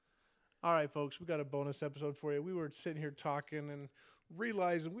All right, folks, we got a bonus episode for you. We were sitting here talking and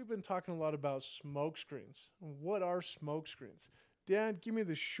realizing we've been talking a lot about smoke screens. What are smoke screens? Dan, give me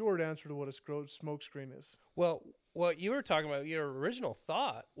the short answer to what a smoke screen is. Well, what you were talking about, your original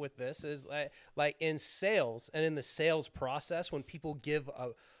thought with this is like in sales and in the sales process, when people give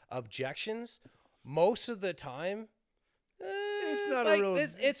objections, most of the time, It's not like a real.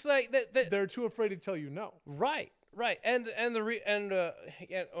 it's like that. They're too afraid to tell you no. Right, and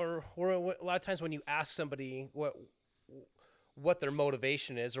or a lot of times when you ask somebody what their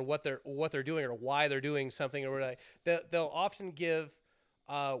motivation is, or what they're doing, or why they're doing something, or like they'll often give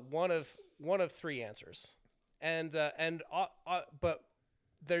one of three answers, but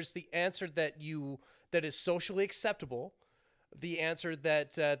there's the answer that is socially acceptable, the answer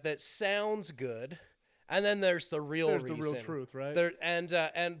that sounds good. And then there's the real reason. The real truth, right?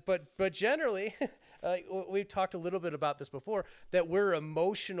 But generally, we've talked a little bit about this before, that we're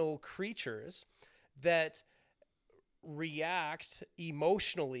emotional creatures that react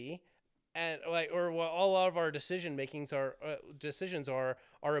emotionally, and all of our decisions are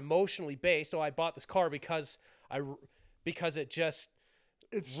emotionally based. Oh, I bought this car because it just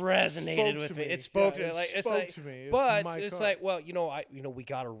resonated with me. It spoke to me. To me. But it's car. Like, well, we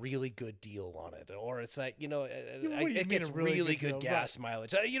got a really good deal on it, or it's like, it gets really good gas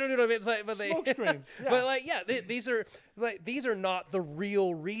mileage. You know what I mean? It's like, smoke screens. Yeah. But these are not the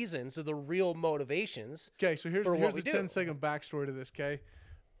real reasons or the real motivations. Okay, so here's the 10-second backstory to this. Okay,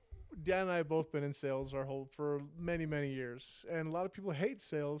 Dan and I have both been in sales for many, many years, and a lot of people hate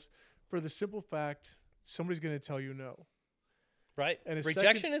sales for the simple fact somebody's going to tell you no. Right, and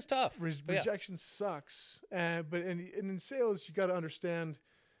rejection is tough. Rejection sucks, but in sales, you got to understand,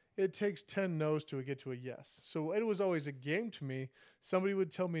 it takes 10 no's to get to a yes. So it was always a game to me. Somebody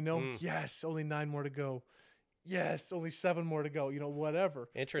would tell me no, yes, only 9 more to go. Yes, only 7 more to go. Whatever.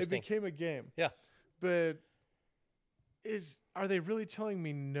 Interesting. It became a game. Yeah, but are they really telling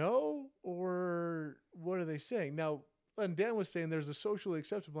me no, or what are they saying? Now, and Dan was saying there's a socially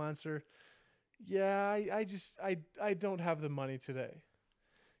acceptable answer. Yeah, I don't have the money today.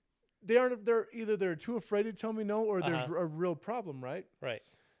 They're either too afraid to tell me no, or there's a real problem, right? Right.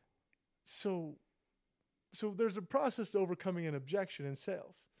 So there's a process to overcoming an objection in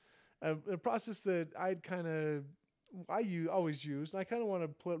sales, a process that I always use, and I kind of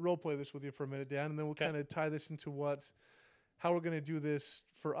want to role play this with you for a minute, Dan, and then we'll kind of tie this into how we're going to do this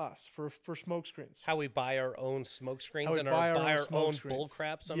for us, for smoke screens. How we buy our own smoke screens and buy our own bull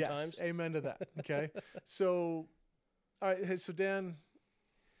crap sometimes. Yes, amen to that. Okay. So, all right. Hey, so Dan,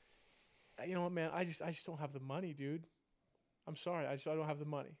 you know what, man? I just don't have the money, dude. I'm sorry. I don't have the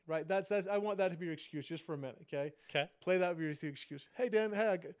money. Right. That's. I want that to be your excuse just for a minute. Okay. Okay. Play that with your excuse. Hey, Dan.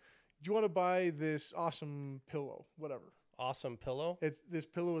 Hey, do you want to buy this awesome pillow? Whatever. Awesome pillow. This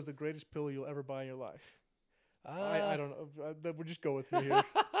pillow is the greatest pillow you'll ever buy in your life. I don't know. We'll just go with it here.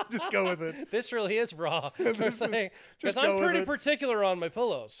 Just go with it. This really is raw. Because I'm pretty particular on my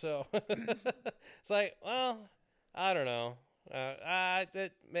pillows. So it's like, well, I don't know.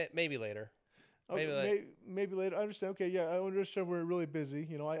 Maybe later. Okay, maybe later. I understand. Okay, yeah, I understand we're really busy.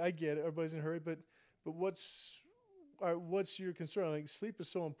 I get it. Everybody's in a hurry. But what's your concern? Like, sleep is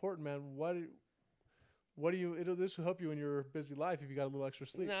so important, man. This will help you in your busy life if you got a little extra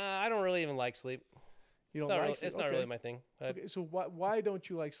sleep. Nah, I don't really even like sleep. It's not really my thing. Okay, so why don't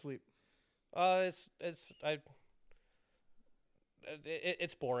you like sleep? It's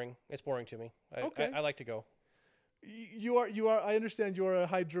boring. It's boring to me. I like to go. You are. I understand you are a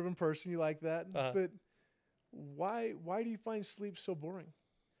high driven person. You like that, but why do you find sleep so boring?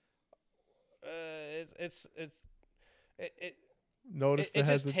 Notice the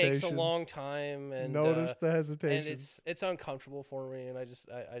hesitation. It just takes a long time, and notice the hesitation. And it's uncomfortable for me, and I just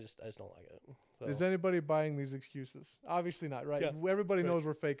don't like it. So. Is anybody buying these excuses? Obviously not, right? Yeah. Everybody knows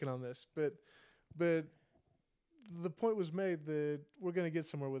we're faking on this, but the point was made that we're going to get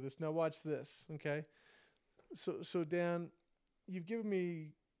somewhere with this. Now watch this, okay? So Dan, you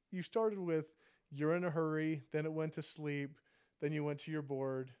started with you're in a hurry, then it went to sleep, then you went to your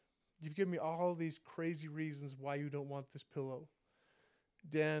board. You've given me all these crazy reasons why you don't want this pillow.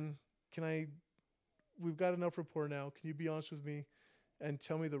 Dan, we've got enough rapport now. Can you be honest with me and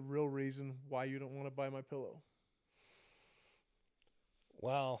tell me the real reason why you don't want to buy my pillow?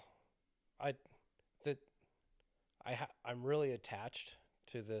 Well, I'm really attached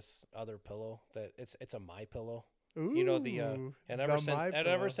to this other pillow that it's a my pillow. Ooh,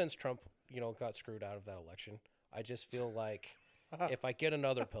 ever since Trump, got screwed out of that election, I just feel like if I get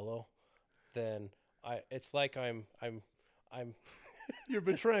another pillow, then it's like I'm You're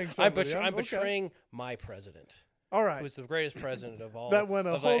betraying somebody. I'm betraying my president. All right. who was the greatest president of all. That went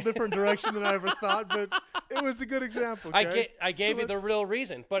a whole different direction than I ever thought, but it was a good example. Okay? I gave you the real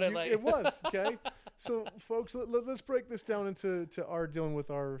reason, but it was, okay? So, folks, let's break this down into our dealing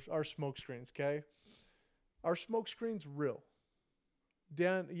with our smoke screens, okay? Are smoke screens real?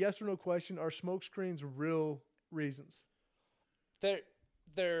 Dan, yes or no question, are smoke screens real reasons? They're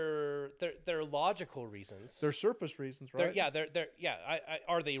logical reasons. They're surface reasons, right?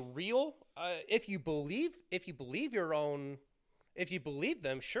 Are they real? If you believe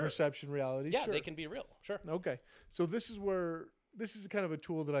them, sure. Perception, reality, yeah, sure. they can be real, sure. Okay, so this is kind of a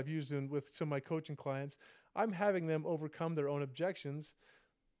tool that I've used with some of my coaching clients. I'm having them overcome their own objections,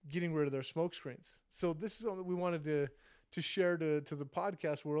 getting rid of their smoke screens. So this is what we wanted to share to the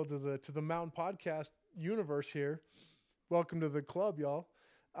podcast world, to the Mountain Podcast universe here. Welcome to the club, y'all.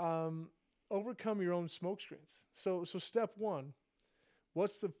 Overcome your own smoke screens. So step one,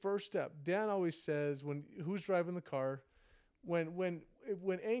 what's the first step? Dan always says who's driving the car, when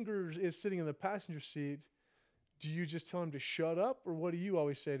anger is sitting in the passenger seat, do you just tell him to shut up, or what do you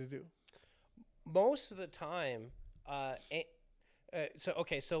always say to do? Most of the time,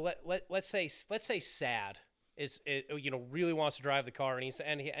 let's say Sad is really wants to drive the car,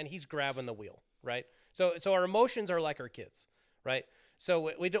 and he's grabbing the wheel, right? So our emotions are like our kids, right?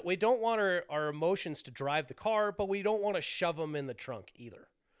 So we don't want our emotions to drive the car, but we don't want to shove them in the trunk either.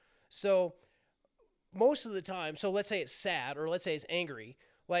 So most of the time, so let's say it's sad, or let's say it's angry,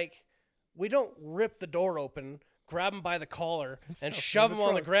 like we don't rip the door open, grab him by the collar, and shove him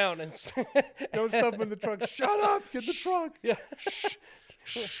on the ground, and don't stuff him in the trunk. Shut up! Get the trunk. Yeah.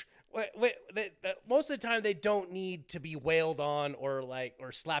 Shh. Wait. Most of the time, they don't need to be wailed on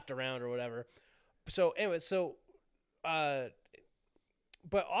or slapped around or whatever. So anyway,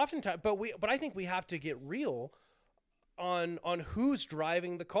 but oftentimes, but I think we have to get real on who's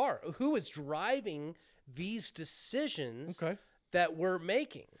driving the car, who is driving these decisions that we're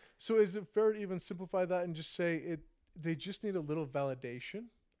making. So is it fair to even simplify that and just say they just need a little validation?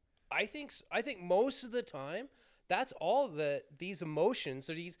 I think most of the time that's all that these emotions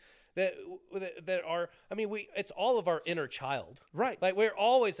or these that are, I mean, it's all of our inner child. Right. Like we're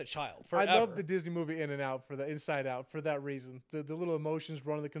always a child forever. I love the Disney movie Inside Out for that reason. The little emotions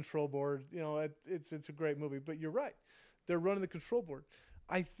running the control board, it's a great movie, but you're right. They're running the control board.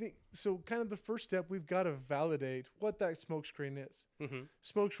 I think so. Kind of the first step, we've got to validate what that smoke screen is. Mm-hmm.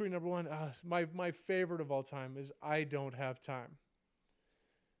 Smoke screen number one, my favorite of all time is I don't have time.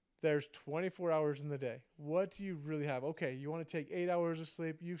 There's 24 hours in the day. What do you really have? Okay, you want to take 8 hours of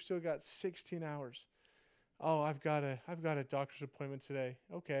sleep. You've still got 16 hours. Oh, I've got a doctor's appointment today.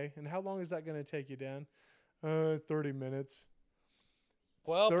 Okay, and how long is that going to take you, Dan? 30 minutes.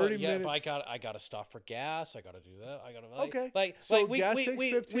 Well, but I got to stop for gas. I got to do that. I got to gas takes 15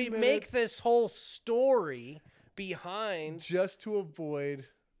 minutes. We make this whole story behind just to avoid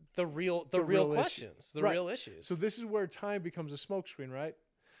the real questions, the real issues. So this is where time becomes a smokescreen, right?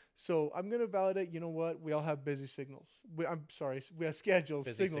 So I'm going to validate, you know what? We all have busy signals. We have schedules.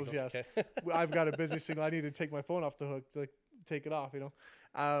 Busy signals, yes. Okay. I've got a busy signal. I need to take my phone off the hook to take it off,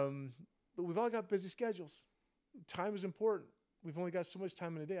 But we've all got busy schedules. Time is important. We've only got so much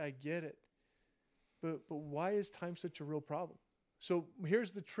time in a day. I get it. But why is time such a real problem? So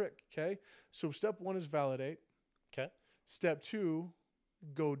here's the trick, okay? So step one is validate. Okay. Step two,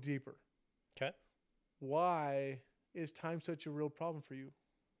 go deeper. Okay. Why is time such a real problem for you?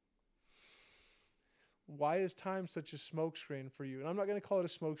 Why is time such a smokescreen for you? And I'm not going to call it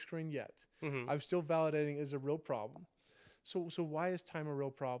a smokescreen yet. Mm-hmm. I'm still validating is a real problem. So why is time a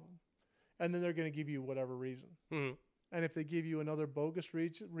real problem? And then they're going to give you whatever reason. Mm-hmm. And if they give you another bogus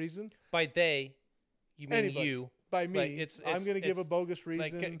reason, by they, you mean anybody. you? By me, I'm going to give a bogus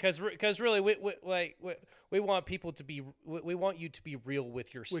reason. Because really, we want people to be. We want you to be real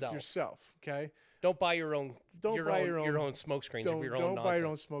with yourself. With yourself, okay. Don't buy your own. Your own smoke screens. Don't buy your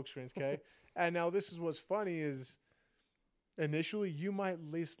own smoke screens, okay. And now this is what's funny is, initially you might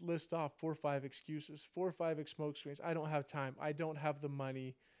list off 4 or 5 excuses, 4 or 5 smoke screens. I don't have time. I don't have the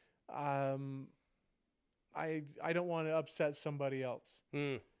money. I don't want to upset somebody else.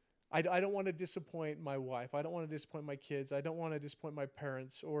 Mm. I don't want to disappoint my wife. I don't want to disappoint my kids. I don't want to disappoint my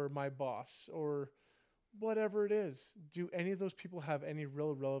parents or my boss or whatever it is. Do any of those people have any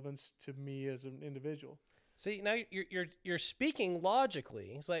real relevance to me as an individual? See, now you're speaking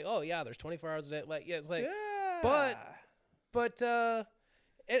logically. It's like, oh yeah, there's 24 hours a day. Like, yeah, it's like, yeah. But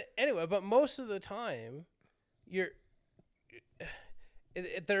anyway, but most of the time,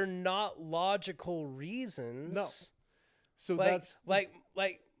 they're not logical reasons. No. So like, that's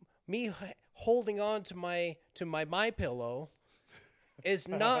like me holding on to my pillow is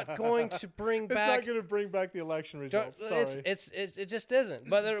not going to bring It's back. not going to bring back the election results. Sorry. It just isn't.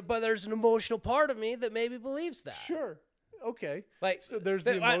 But there's an emotional part of me that maybe believes that. Sure. Okay. Like so there's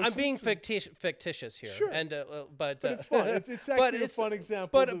the emotions. I'm being fictitious here. Sure. And but it's fun. It's actually a fun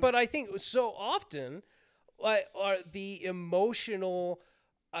example. But I think so often are the emotional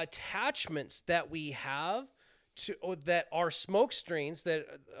attachments that we have to that are smoke screens that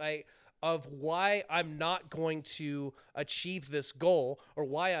of why I'm not going to achieve this goal or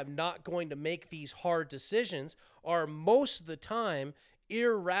why I'm not going to make these hard decisions are most of the time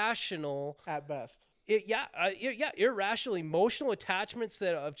irrational at best. Irrational emotional attachments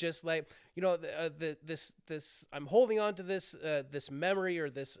that of just like, you know, this I'm holding on to this memory or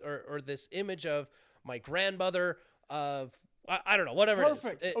this image of my grandmother of I don't know, whatever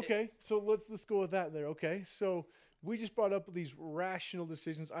Perfect. it is. Okay, so let's go with that there. Okay, so we just brought up these rational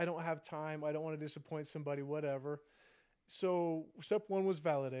decisions. I don't have time. I don't want to disappoint somebody. Whatever. So step 1 was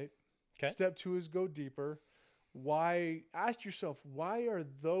validate. Okay. Step 2 is go deeper. Why? Ask yourself, why are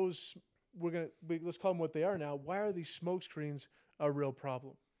those? Let's call them what they are now. Why are these smoke screens a real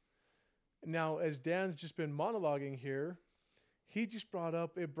problem? Now, as Dan's just been monologuing here, he just brought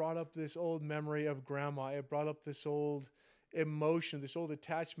up this old memory of grandma. It brought up this old emotion, this old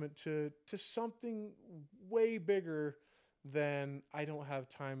attachment to something way bigger than I don't have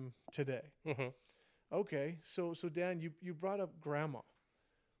time today. Mm-hmm. Okay, so Dan, you brought up grandma.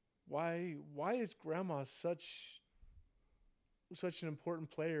 Why is grandma such an important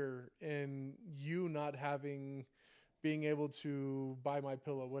player in you not being able to buy my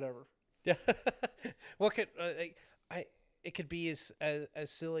pillow, whatever? Yeah. Well, it could be as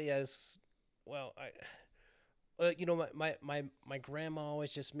silly as, well, you know, my grandma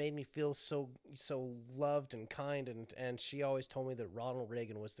always just made me feel so loved and kind, and she always told me that Ronald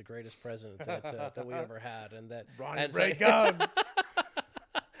Reagan was the greatest president that we ever had, and that Ronald Reagan.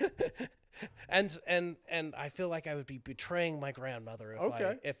 And I feel like I would be betraying my grandmother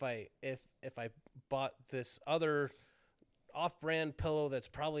if I bought this other off-brand pillow that's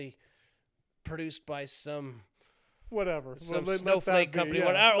probably produced by some snowflake company, yeah.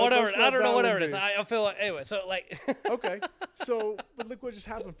 whatever. I don't know, whatever it is. Be. I feel like, anyway. So like, okay. So, but look what just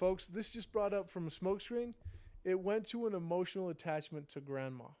happened, folks. This just brought up from a smokescreen. It went to an emotional attachment to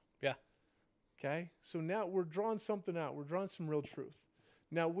grandma. Yeah. Okay. So now we're drawing something out. We're drawing some real truth.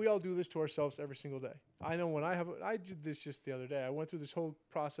 Now we all do this to ourselves every single day. I know when I did this just the other day. I went through this whole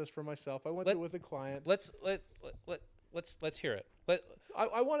process for myself. I went through it with a client. Let's hear it.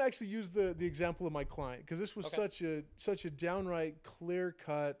 I want to actually use the example of my client because this was such a downright clear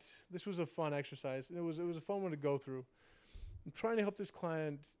cut. This was a fun exercise, and it was a fun one to go through. I'm trying to help this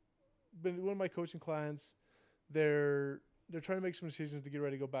client. Been one of my coaching clients. They're trying to make some decisions to get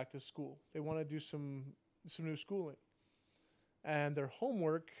ready to go back to school. They want to do some new schooling, and their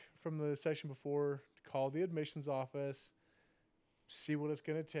homework from the session before to call the admissions office, see what it's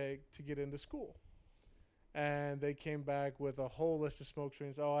going to take to get into school. And they came back with a whole list of smoke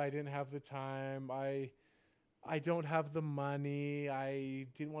screens. Oh, I didn't have the time. I don't have the money. I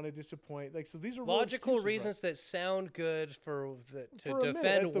didn't want to disappoint. Like, so these are logical reasons that sound good to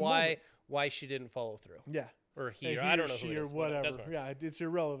defend why she didn't follow through. Yeah. Or he, I don't know who it is. Or whatever. Yeah, it's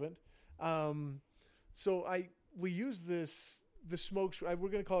irrelevant. So we use the smoke. We're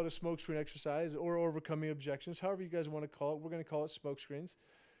going to call it a smoke screen exercise or overcoming objections. However you guys want to call it. We're going to call it smoke screens.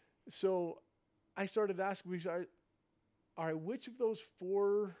 So I started asking, all right, which of those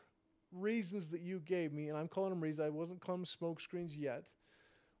 4 reasons that you gave me, and I'm calling them reasons, I wasn't calling them smoke screens yet,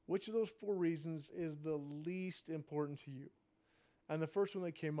 which of those 4 reasons is the least important to you? And the first one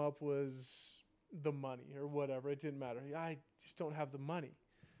that came up was the money or whatever. It didn't matter. I just don't have the money.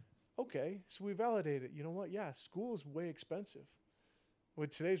 Okay, so we validate it. You know what? Yeah, school is way expensive.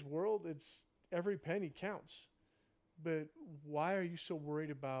 With today's world, it's every penny counts. But why are you so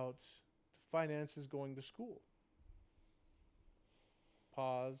worried about finances going to school?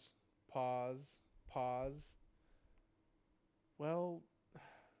 Pause. Well,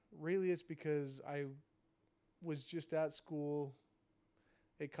 really it's because I was just at school.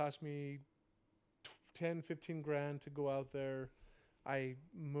 It cost me 10, 15 grand to go out there. I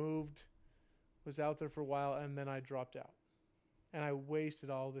moved, was out there for a while, and then I dropped out. And I wasted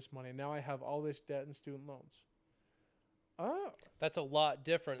all this money. Now I have all this debt and student loans. Oh, that's a lot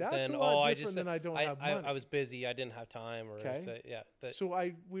different than I don't have money. I was busy. I didn't have time. Or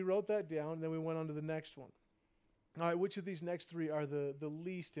so we wrote that down. And then we went on to the next one. All right, which of these next 3 are the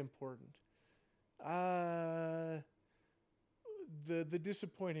least important? The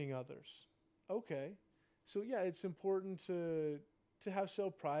disappointing others. Okay, so yeah, it's important to have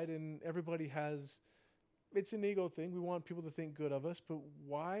self-pride, and everybody has it's an ego thing. We want people to think good of us, but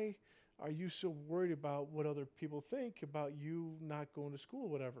why are you so worried about what other people think about you not going to school,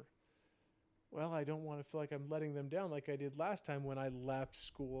 whatever? Well, I don't want to feel like I'm letting them down like I did last time when I left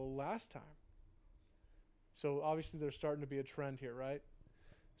school last time. So obviously there's starting to be a trend here, right?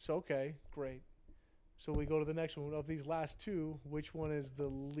 So, okay, great. So we go to the next one. Of these last two, which one is the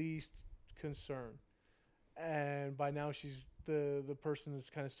least concern? And by now the person is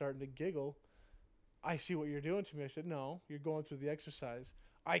kind of starting to giggle. I see what you're doing to me. I said, no, you're going through the exercise.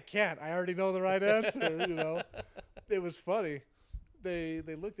 I can't. I already know the right answer, you know. It was funny. They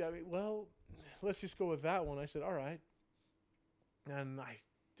looked at me, well, let's just go with that one. I said, all right. And I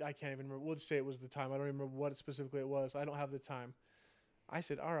can't even remember. We'll just say it was the time. I don't remember what specifically it was. I don't have the time. I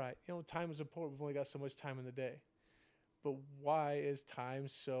said, all right, you know, time is important. We've only got so much time in the day. But why is time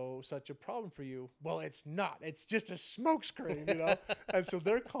such a problem for you? Well, it's not. It's just a smokescreen, you know? And so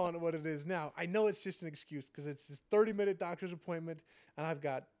they're calling it what it is now. I know it's just an excuse because it's this 30-minute doctor's appointment and I've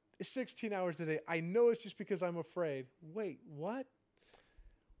got 16 hours a day. I know it's just because I'm afraid. Wait, what?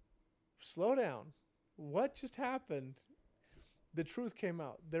 Slow down. What just happened? The truth came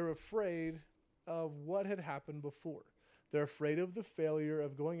out. They're afraid of what had happened before. They're afraid of the failure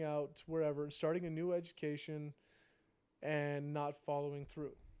of going out wherever, starting a new education, and not following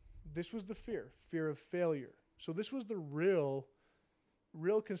through. This was the fear of failure. So this was the real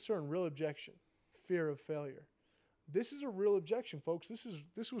concern, real objection, fear of failure. This is a real objection, folks.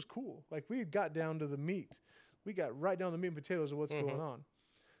 This was cool. Like we got down to the meat. We got right down to the meat and potatoes of what's going on.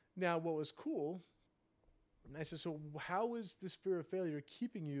 Now, what was cool, and I said, so how is this fear of failure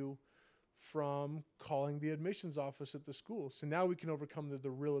keeping you from calling the admissions office at the school? So now we can overcome the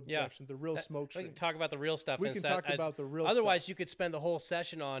real objection, the real smoke screen. We can talk about the real stuff. We can talk about the real otherwise, stuff. you could spend the whole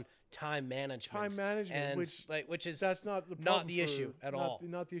session on time management. And which is that's not the problem, not the issue at all.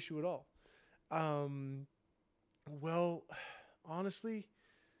 Not the issue at all. Well, honestly,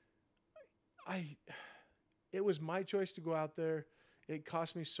 it was my choice to go out there. It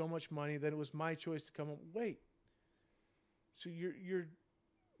cost me so much money that it was my choice to come home. Wait. So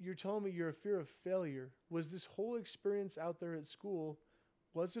you're telling me you're a fear of failure. Was this whole experience out there at school,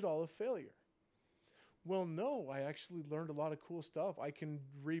 was it all a failure? Well, no, I actually learned a lot of cool stuff. I can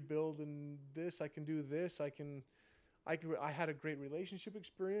rebuild and this, I can do this. I had a great relationship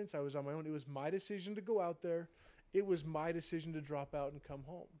experience. I was on my own. It was my decision to go out there. It was my decision to drop out and come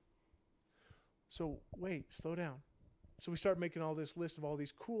home. So wait, slow down. So we start making all this list of all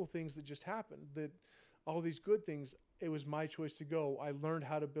these cool things that just happened, that all these good things. It was my choice to go. I learned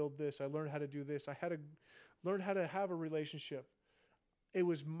how to build this. I learned how to do this. I had to learn how to have a relationship. It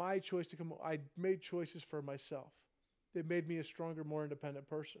was my choice to come. I made choices for myself. It made me a stronger, more independent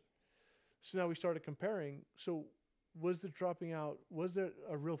person. So now we started comparing. So was the dropping out, was there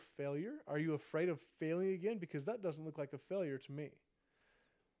a real failure? Are you afraid of failing again? Because that doesn't look like a failure to me.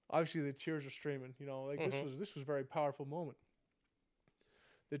 Obviously the tears are streaming, you know, like this was a very powerful moment.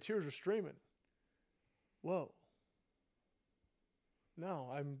 The tears are streaming. Whoa.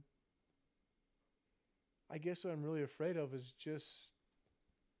 No, I guess what I'm really afraid of is just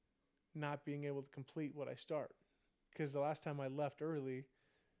not being able to complete what I start. Because the last time I left early,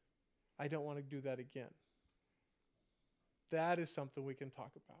 I don't want to do that again. That is something we can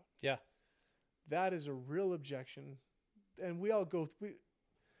talk about. Yeah. That is a real objection. And we all go,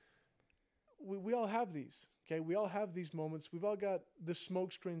 we all have these, okay? We all have these moments. We've all got the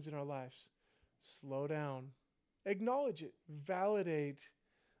smoke screens in our lives. Slow down. Acknowledge it. Validate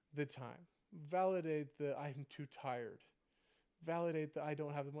the time. Validate the I'm too tired. Validate the I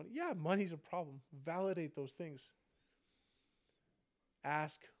don't have the money. Yeah, money's a problem. Validate those things.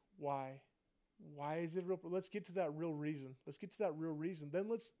 Ask why. Why is it real? Let's get to that real reason. Then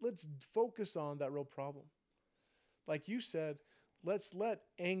let's focus on that real problem. Like you said, let's let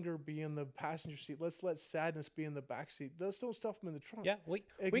anger be in the passenger seat. Let's let sadness be in the back seat. Let's don't stuff them in the trunk. Yeah, we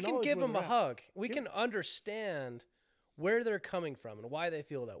can give them a hug. We can understand where they're coming from and why they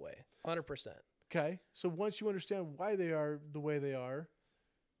feel that way. 100%. Okay. So once you understand why they are the way they are,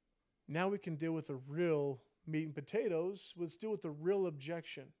 now we can deal with the real meat and potatoes. Let's deal with the real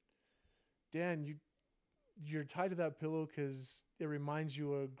objection. Dan, you're tied to that pillow because it reminds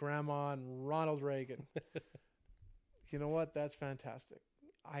you of Grandma and Ronald Reagan. You know what? That's fantastic.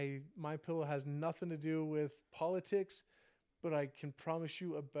 My pillow has nothing to do with politics, but I can promise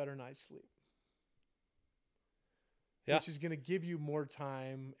you a better night's sleep. Yeah. Which is going to give you more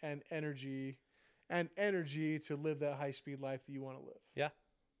time and energy to live that high-speed life that you want to live. Yeah.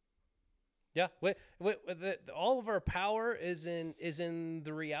 Yeah. All of our power is in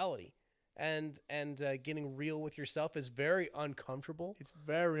the reality. and getting real with yourself is very uncomfortable. It's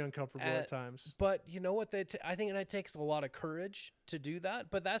very uncomfortable at times. But you know what? I think it takes a lot of courage to do that.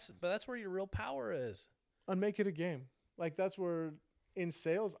 But that's where your real power is. And make it a game. Like that's where in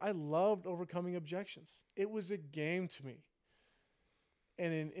sales, I loved overcoming objections. It was a game to me.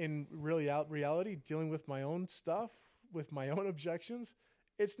 And in reality, dealing with my own stuff, with my own objections,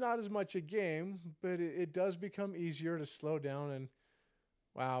 it's not as much a game, but it does become easier to slow down and,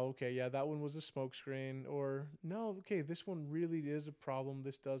 wow, okay, yeah, that one was a smokescreen. Or, no, okay, this one really is a problem.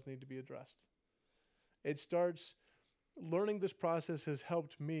 This does need to be addressed. It starts, learning this process has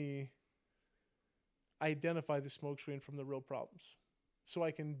helped me identify the smokescreen from the real problems. So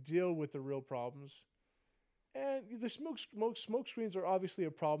I can deal with the real problems. And the smoke screens are obviously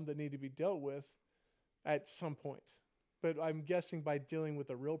a problem that need to be dealt with at some point. But I'm guessing by dealing with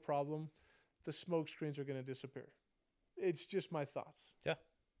a real problem, the smoke screens are going to disappear. It's just my thoughts. Yeah.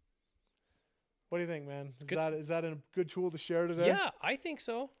 What do you think, man? Is that a good tool to share today? Yeah, I think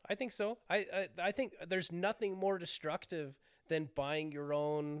so. I think think there's nothing more destructive than buying your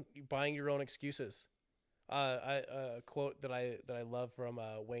own excuses. A quote that I love from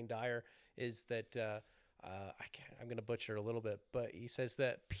Wayne Dyer is that I'm going to butcher a little bit, but he says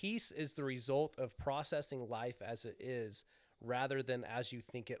that peace is the result of processing life as it is rather than as you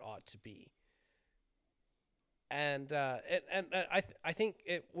think it ought to be. And I think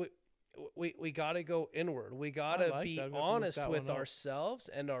we got to go inward. We got to be honest with ourselves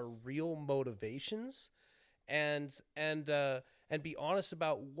and our real motivations, and be honest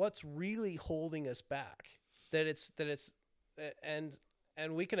about what's really holding us back. And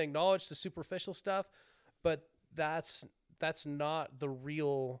we can acknowledge the superficial stuff, but that's not the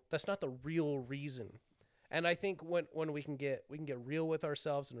real reason. And I think when we can get real with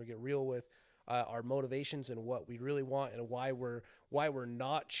ourselves and we get real with our motivations and what we really want and why we're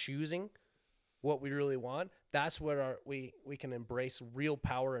not choosing what we really want, that's where we can embrace real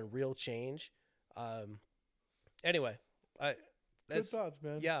power and real change. Anyway, good thoughts,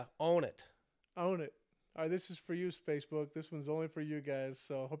 man. Yeah, own it. Own it. All right, this is for you, Facebook. This one's only for you guys.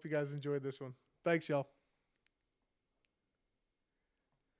 So hope you guys enjoyed this one. Thanks, y'all.